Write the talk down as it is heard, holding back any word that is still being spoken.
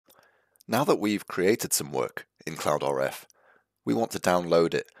Now that we've created some work in CloudRF, we want to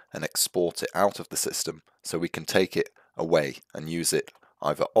download it and export it out of the system so we can take it away and use it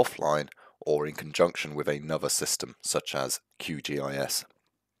either offline or in conjunction with another system such as QGIS.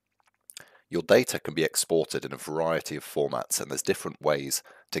 Your data can be exported in a variety of formats and there's different ways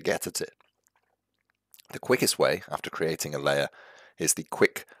to get at it. The quickest way after creating a layer is the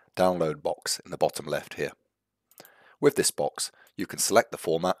quick download box in the bottom left here. With this box you can select the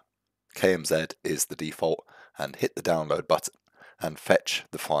format, KMZ is the default, and hit the download button and fetch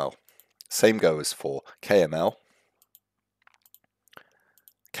the file. Same goes for KML,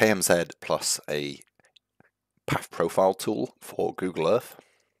 KMZ plus a path profile tool for Google Earth,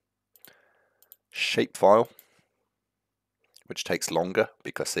 shapefile, which takes longer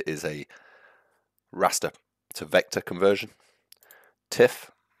because it is a raster to vector conversion,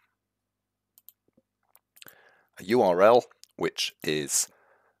 TIFF, a URL, which is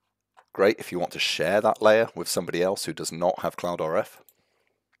great if you want to share that layer with somebody else who does not have CloudRF.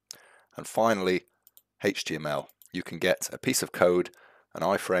 And finally, HTML. You can get a piece of code, an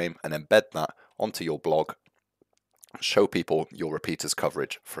iframe, and embed that onto your blog, show people your repeaters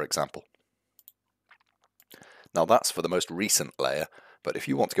coverage, for example. Now that's for the most recent layer, but if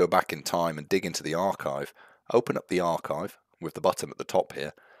you want to go back in time and dig into the archive, open up the archive with the button at the top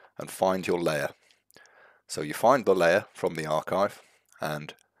here and find your layer. So you find the layer from the archive,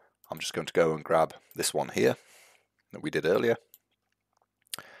 and I'm just going to go and grab this one here that we did earlier.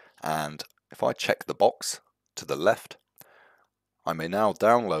 And if I check the box to the left, I may now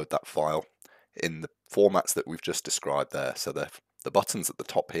download that file in the formats that we've just described there. So the buttons at the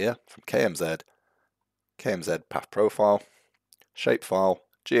top here from KMZ, KMZ path profile, shapefile,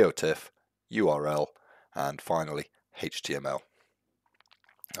 GeoTIFF, URL, and finally HTML.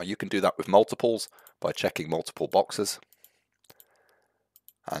 Now you can do that with multiples by checking multiple boxes.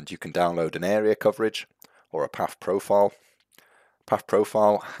 And you can download an area coverage or a path profile. Path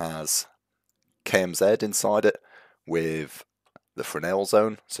profile has KMZ inside it with the Fresnel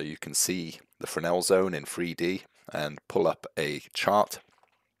zone, so you can see the Fresnel zone in 3D and pull up a chart.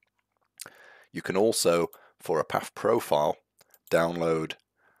 You can also, for a path profile, download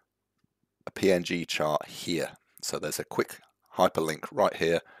a PNG chart here. So there's a quick hyperlink right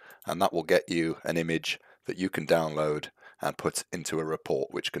here, and that will get you an image that you can download and put into a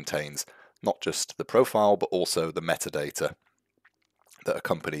report which contains not just the profile but also the metadata that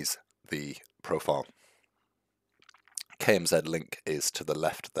accompanies the profile. KMZ link is to the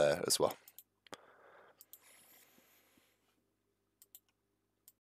left there as well.